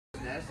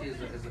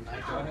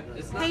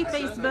Hey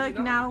Facebook,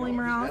 Natalie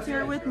Morales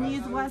here with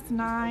News West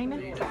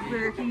 9.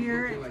 We're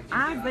here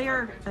as they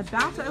are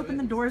about to open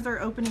the doors.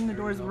 They're opening the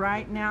doors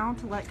right now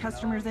to let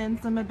customers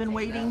in. Some have been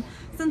waiting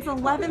since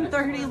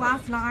 11:30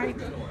 last night,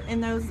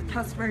 and those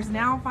customers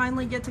now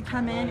finally get to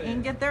come in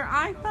and get their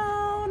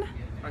iPhone.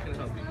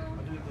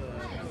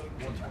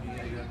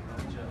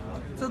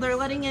 So they're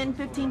letting in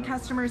 15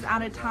 customers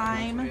at a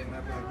time,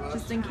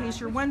 just in case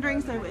you're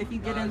wondering. So if you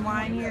get in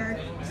line here,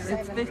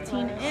 it's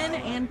 15 in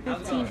and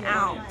 15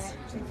 out.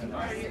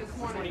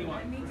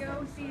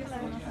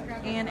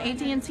 And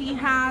AT&T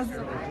has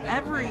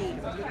every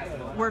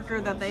worker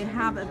that they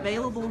have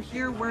available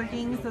here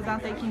working so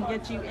that they can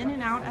get you in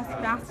and out as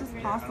fast as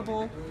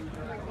possible.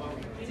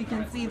 As you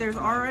can see, there's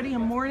already a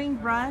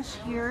morning rush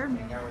here.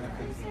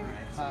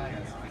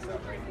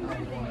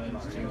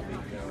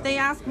 They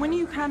ask when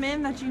you come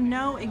in that you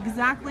know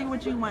exactly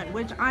what you want,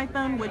 which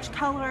iPhone, which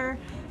color.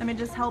 It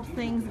just helps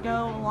things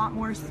go a lot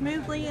more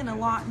smoothly and a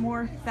lot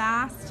more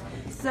fast.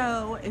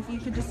 So if you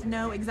could just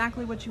know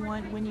exactly what you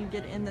want when you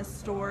get in the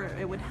store,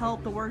 it would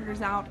help the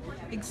workers out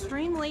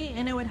extremely,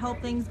 and it would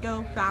help things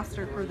go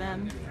faster for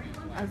them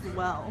as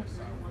well.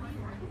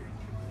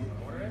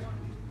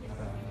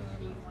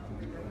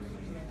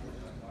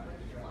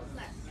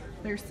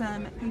 There's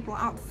some people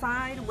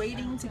outside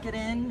waiting to get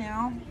in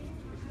now.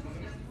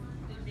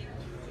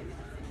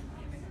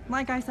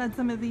 Like I said,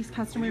 some of these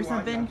customers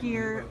have been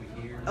here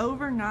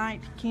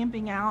overnight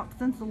camping out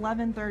since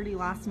 11:30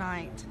 last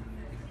night.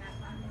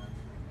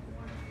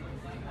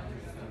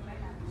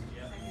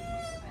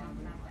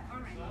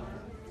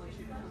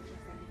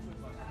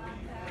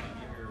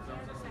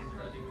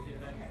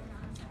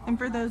 And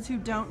for those who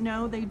don't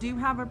know, they do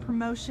have a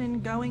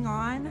promotion going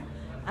on.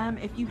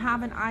 If you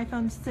have an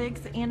iPhone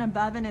 6 and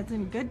above and it's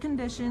in good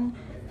condition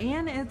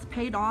and it's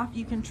paid off,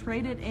 you can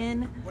trade it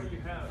in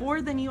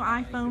for the new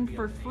iPhone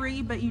for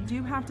free, but you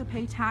do have to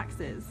pay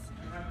taxes.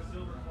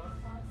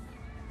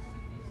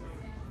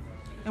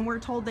 And we're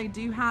told they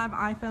do have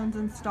iPhones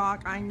in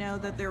stock. I know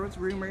that there was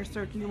rumors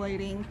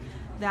circulating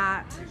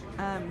that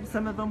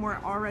some of them were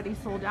already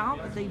sold out,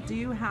 but they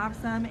do have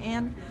some,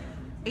 and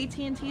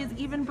AT&T is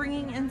even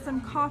bringing in some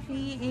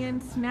coffee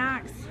and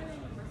snacks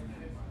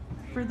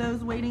for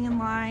those waiting in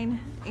line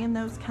and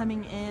those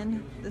coming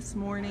in this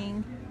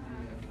morning.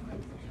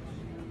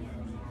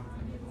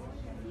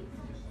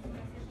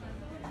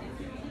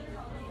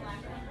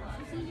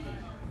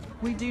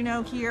 We do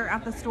know here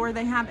at the store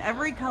they have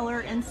every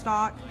color in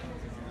stock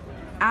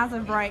as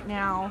of right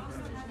now.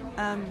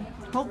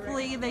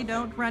 Hopefully they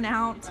don't run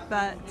out,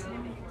 but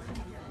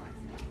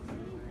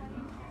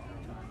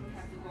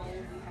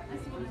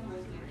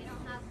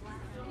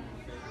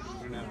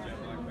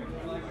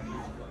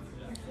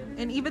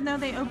and even though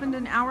they opened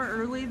an hour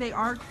early, they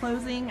are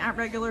closing at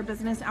regular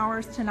business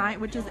hours tonight,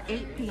 which is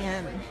 8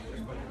 p.m.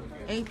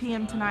 8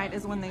 p.m. tonight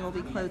is when they will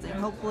be closing.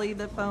 Hopefully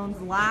the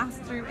phones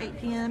last through 8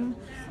 p.m.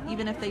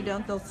 Even if they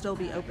don't, they'll still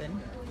be open.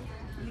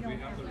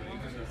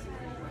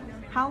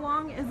 How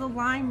long is the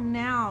line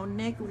now?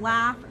 Nick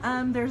laugh.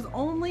 There's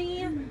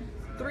only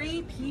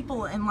 3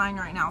 people in line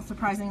right now,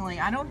 surprisingly.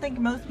 I don't think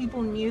most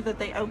people knew that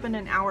they opened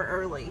an hour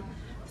early.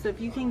 So if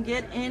you can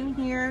get in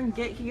here and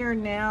get here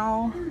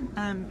now,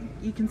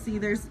 you can see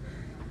there's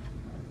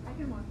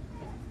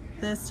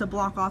this to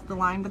block off the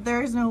line, but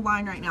there is no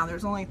line right now.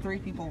 There's only 3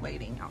 people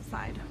waiting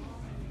outside.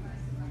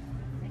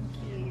 Thank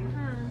you.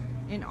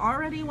 And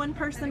already one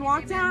person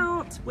walked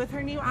out with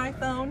her new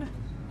iPhone.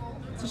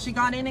 So she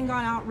got in and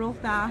got out real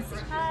fast.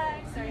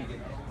 Hi. Sorry.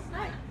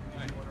 Hi.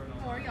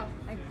 How are y'all?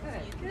 I'm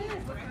good.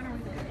 Good. What kind are we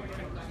doing?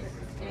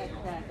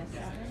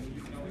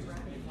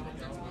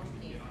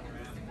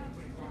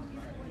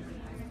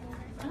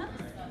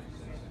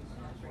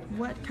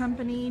 What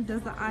company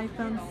does the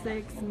iPhone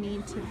 6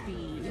 need to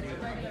be?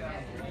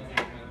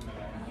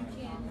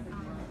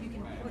 You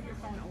can put your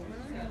phone over.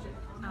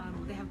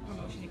 They have a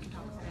promotion. You can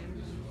talk to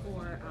them.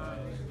 Or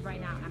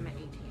right now, I'm at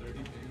AT&T.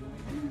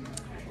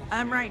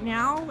 Right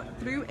now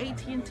through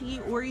AT&T,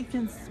 or you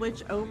can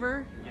switch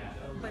over.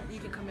 But you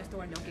can come in the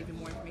store and they'll give you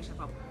more information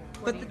about.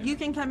 But you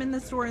can come in the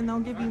store and they'll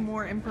give you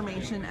more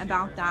information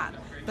about that.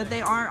 But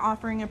they are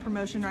offering a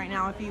promotion right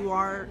now. If you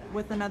are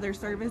with another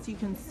service, you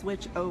can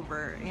switch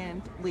over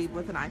and leave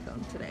with an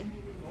iPhone today.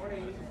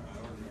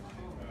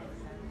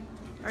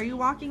 Are you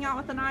walking out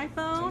with an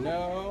iPhone?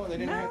 No, they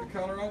didn't have the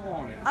color I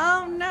wanted.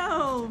 Oh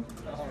no!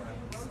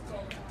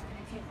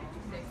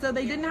 So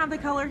they didn't have the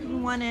color he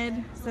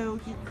wanted, so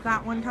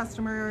that one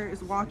customer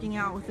is walking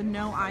out with a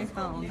no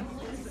iPhone.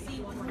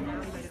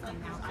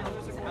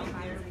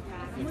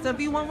 So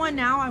if you want one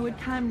now, I would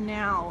come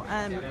now.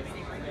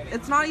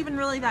 It's not even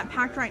really that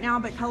packed right now,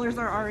 but colors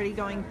are already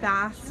going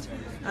fast.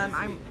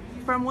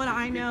 From what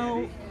I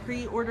know,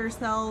 pre-order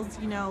sales,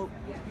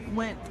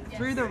 went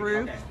through the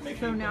roof.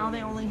 So now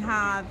they only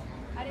have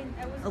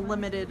a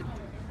limited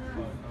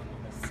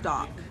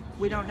stock.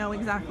 We don't know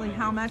exactly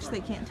how much.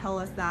 They can't tell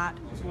us that,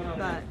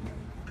 but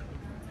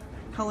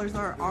colors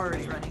are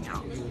already running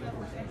out.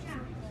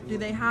 Do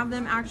they have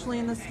them actually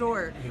in the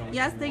store?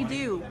 Yes, they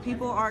do.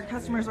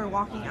 Customers are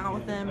walking out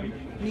with them,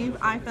 new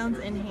iPhones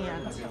in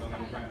hand. Silver.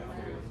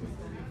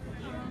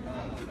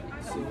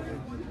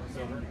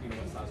 You know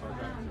what size hard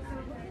drive?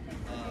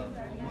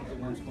 The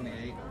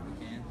 128.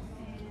 We can.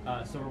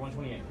 Silver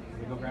 128. Can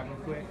we go grab them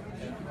quick?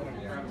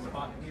 Grab a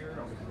spot here,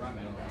 or we can grab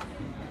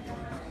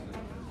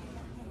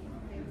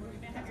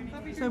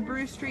it. So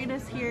Bruce Street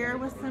is here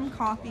with some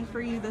coffee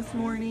for you this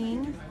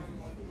morning.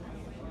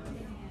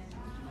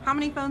 How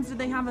many phones do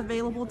they have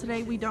available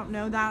today? We don't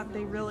know that.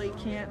 They really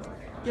can't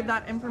give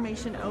that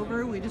information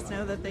over. We just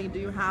know that they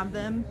do have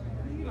them.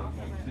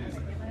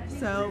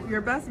 So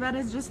your best bet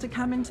is just to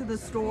come into the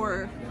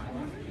store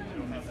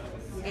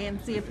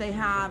and see if they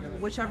have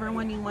whichever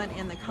one you want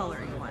and the color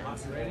you want.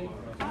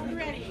 I'm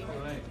ready.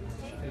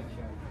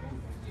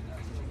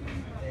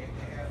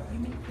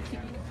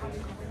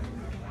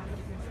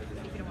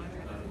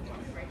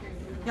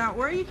 Yeah,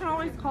 or you can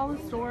always call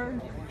the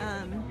store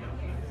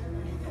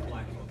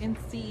and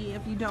see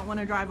if you don't want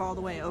to drive all the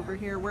way over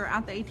here. We're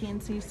at the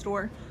AT&T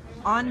store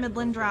on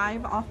Midland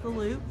Drive off the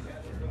loop.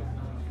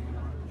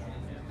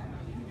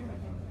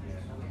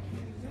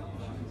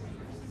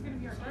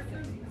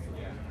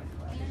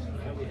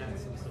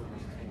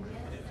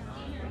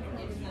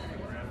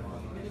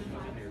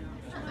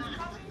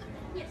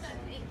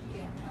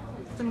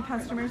 Some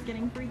customers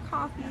getting free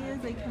coffee as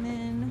they come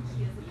in.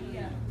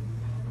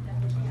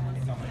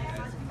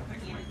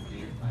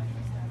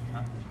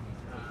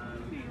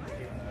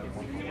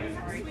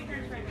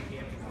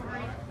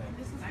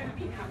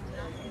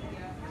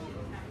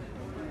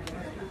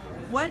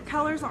 What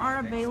colors are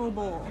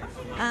available?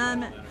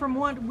 From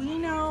what we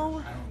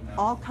know,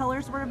 all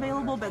colors were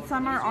available, but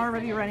some are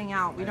already running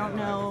out. We don't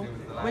know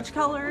which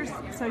colors,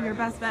 so your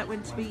best bet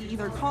would be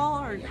either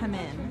call or come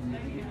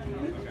in.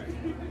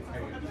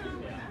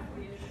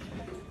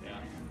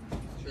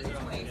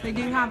 They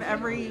do have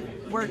every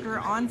worker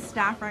on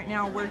staff right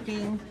now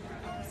working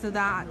so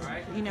that,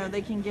 you know,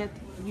 they can get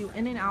you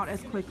in and out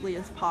as quickly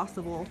as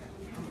possible.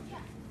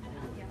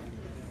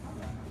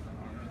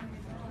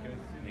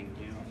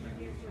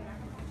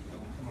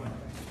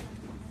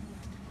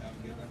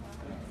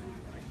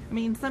 I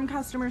mean, some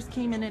customers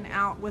came in and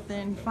out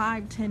within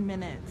 5-10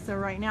 minutes. So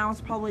right now is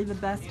probably the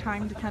best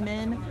time to come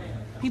in.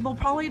 People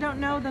probably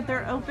don't know that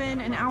they're open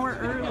an hour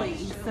early.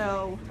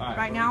 So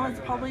right now it's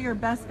probably your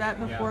best bet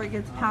before it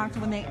gets packed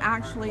when they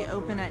actually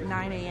open at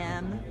 9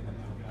 a.m.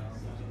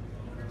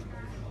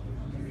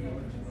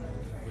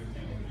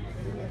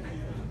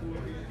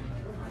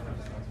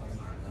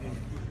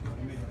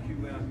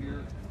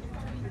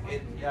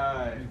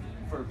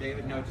 For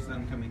David, no, just let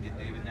him come and get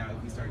David now.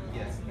 We start,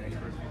 yes.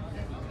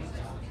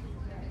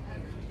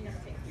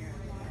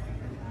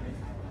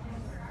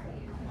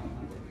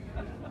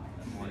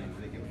 Morning,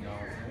 they give me all.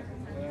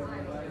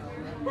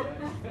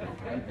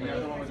 The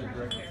other one was a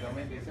direct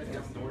fulfillment. They said he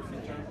has stores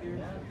in charge here.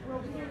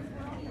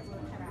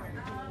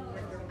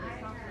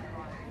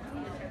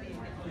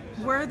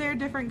 Were there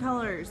different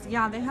colors?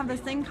 Yeah, they have the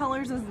same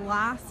colors as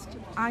last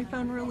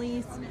iPhone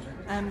release,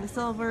 the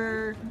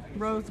silver,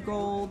 rose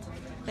gold.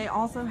 They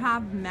also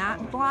have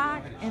matte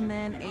black and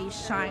then a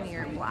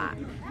shinier black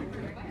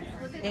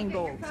and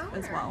gold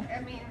as well.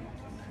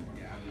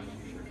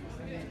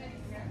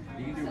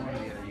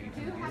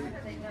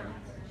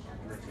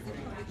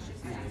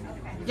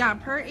 Yeah,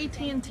 per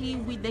AT&T,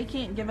 they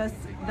can't give us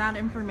that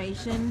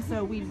information,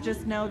 so we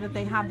just know that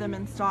they have them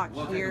in stock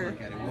here.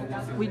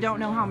 We don't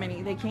know how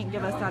many. They can't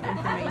give us that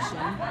information.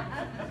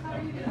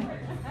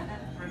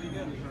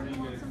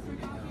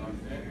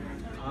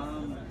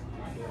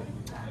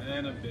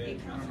 And a bit.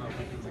 I don't know if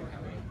I can like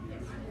have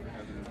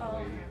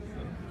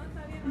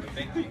it.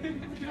 Thank you.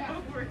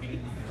 No worries.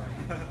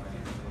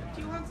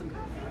 Do you want some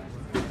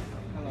coffee?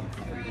 Hello.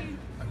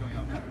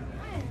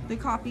 The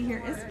coffee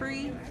here is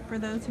free for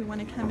those who want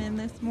to come in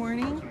this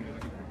morning.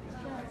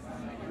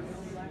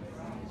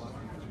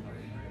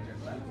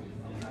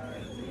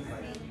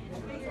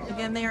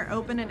 Again, they are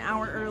open an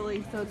hour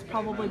early, so it's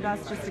probably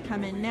best just to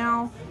come in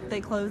now.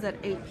 They close at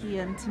 8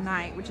 p.m.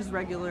 tonight, which is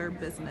regular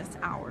business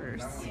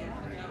hours.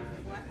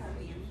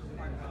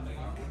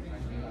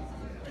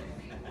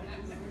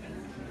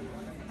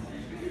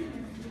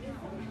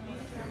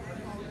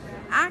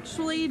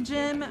 Actually,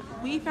 Jim,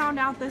 we found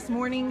out this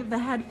morning the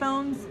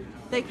headphones,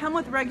 they come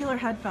with regular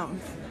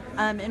headphones.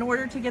 In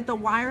order to get the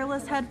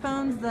wireless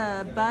headphones,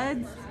 the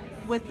buds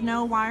with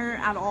no wire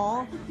at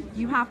all,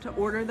 you have to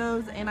order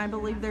those, and I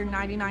believe they're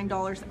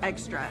 $99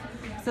 extra.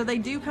 So they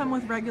do come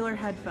with regular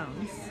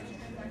headphones.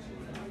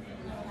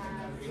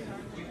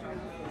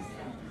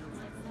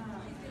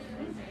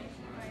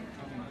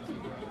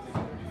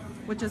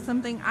 Which is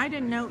something I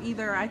didn't know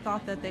either. I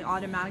thought that they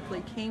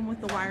automatically came with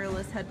the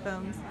wireless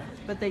headphones,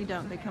 but they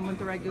don't. They come with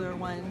the regular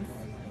ones.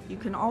 You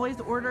can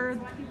always order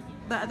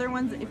the other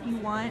ones if you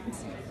want.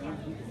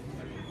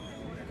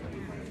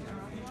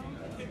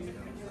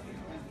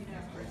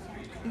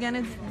 Again,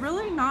 it's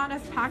really not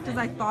as packed as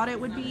I thought it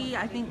would be.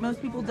 I think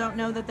most people don't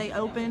know that they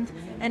opened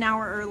an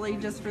hour early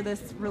just for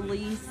this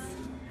release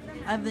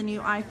of the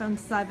new iPhone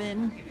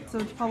 7. so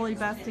it's probably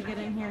best to get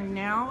in here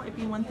now if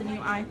you want the new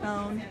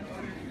iPhone.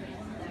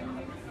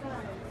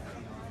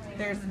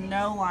 There's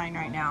no line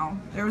right now.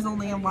 There was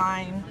only a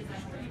line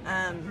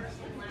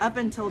up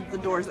until the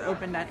doors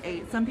opened at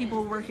 8. Some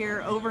people were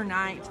here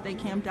overnight. They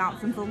camped out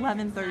since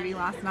 11:30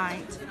 last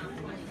night.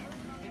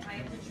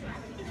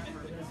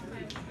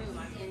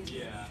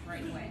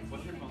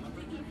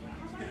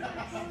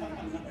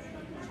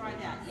 Try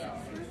that, yes.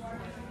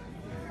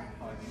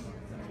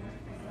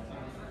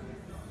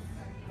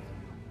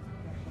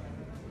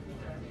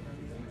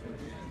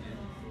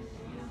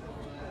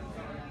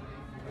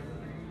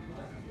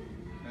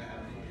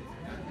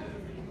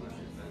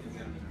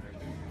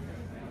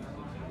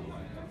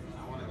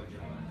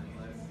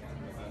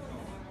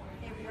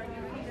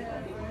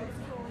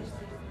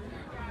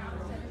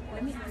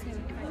 Let me ask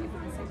him if I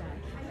can say that.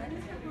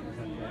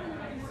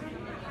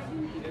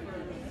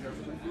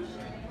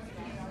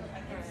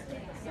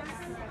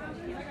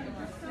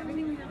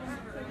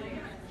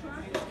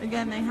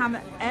 Again, they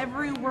have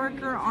every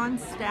worker on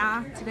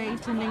staff today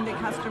tending to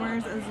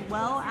customers, as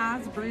well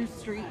as Bruce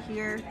Street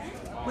here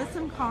with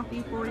some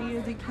coffee for you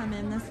as you come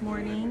in this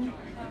morning.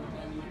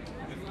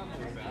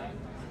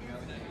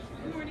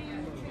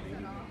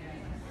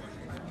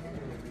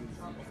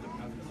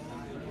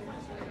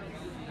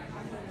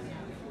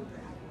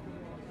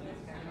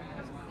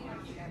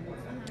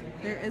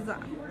 There is an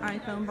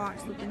iPhone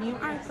box with the new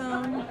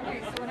iPhone.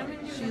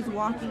 She's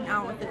walking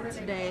out with it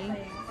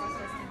today.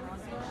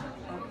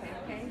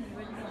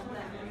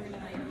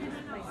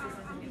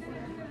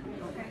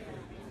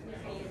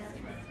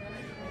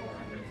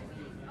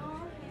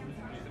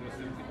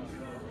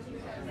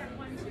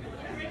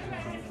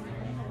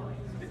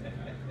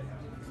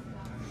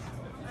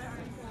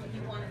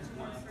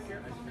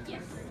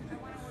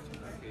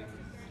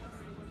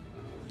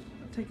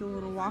 Take a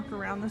little walk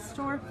around the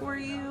store for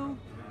you.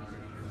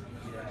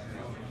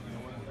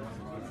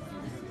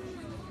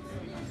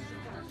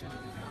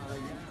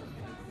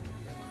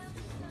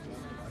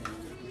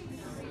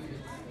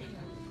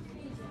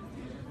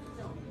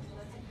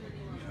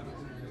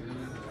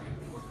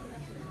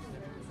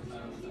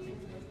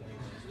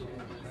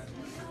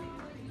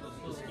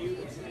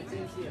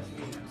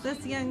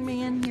 This young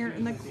man here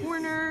in the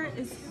corner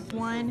is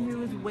one who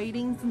was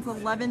waiting since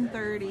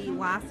 11:30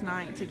 last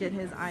night to get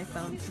his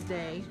iPhone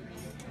today.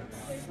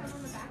 There's some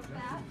on the back of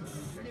that.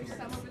 There's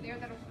some over there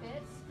that'll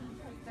fit.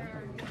 There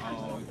are some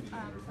of them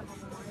on.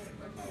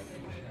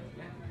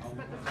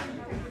 But the some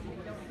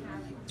don't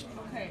have.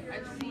 Okay, I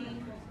see.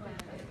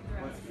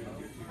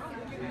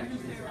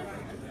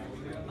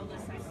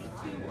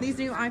 These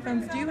new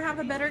iPhones do have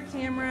a better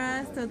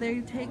camera, so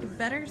they take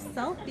better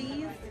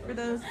selfies for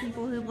those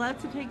people who love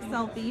to take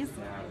selfies.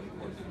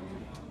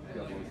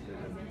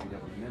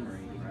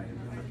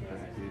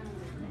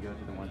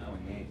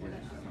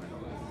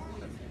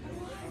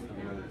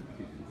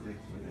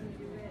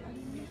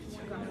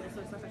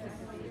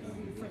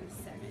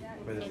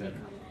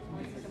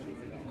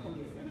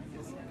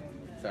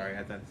 Sorry,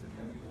 I thought.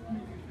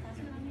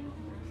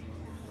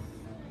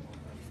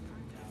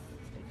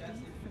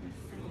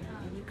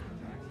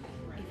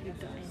 If you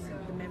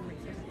and the memory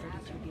is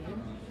 32 gig,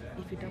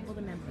 if you double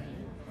the memory,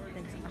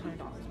 then it's $100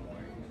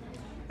 more.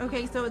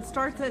 Okay, so it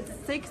starts at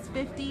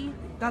 $650.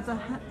 That's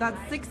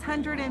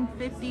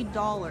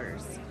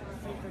 $650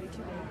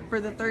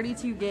 for the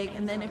 32 gig,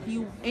 and then if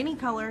you any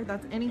color,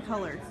 that's any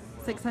color,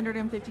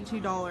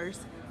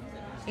 $652.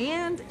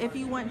 And if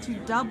you want to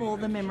double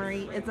the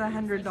memory, it's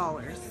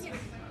 $100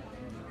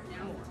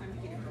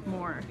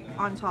 more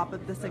on top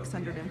of the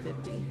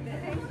 $650.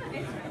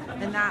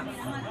 And that's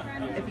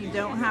if you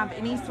don't have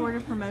any sort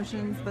of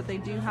promotions, but they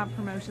do have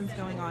promotions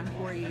going on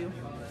for you.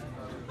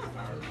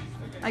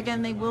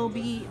 Again,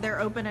 they're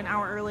open an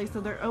hour early,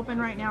 so they're open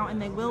right now, and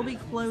they will be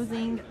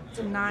closing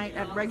tonight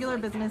at regular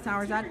business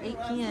hours at 8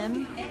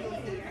 p.m.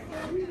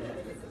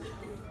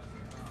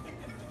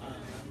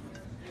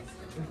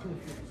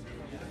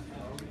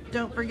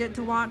 Don't forget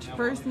to watch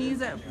First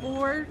News at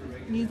 4,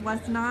 News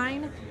West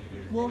 9.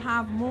 We'll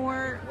have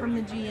more from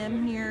the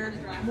GM here,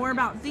 more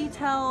about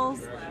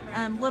details,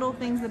 little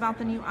things about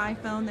the new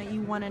iPhone that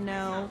you want to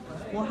know.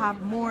 We'll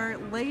have more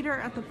later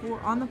at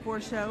on the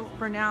 4 show.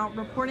 For now,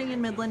 reporting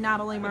in Midland,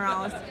 Natalie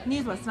Morales,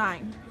 News West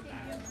 9.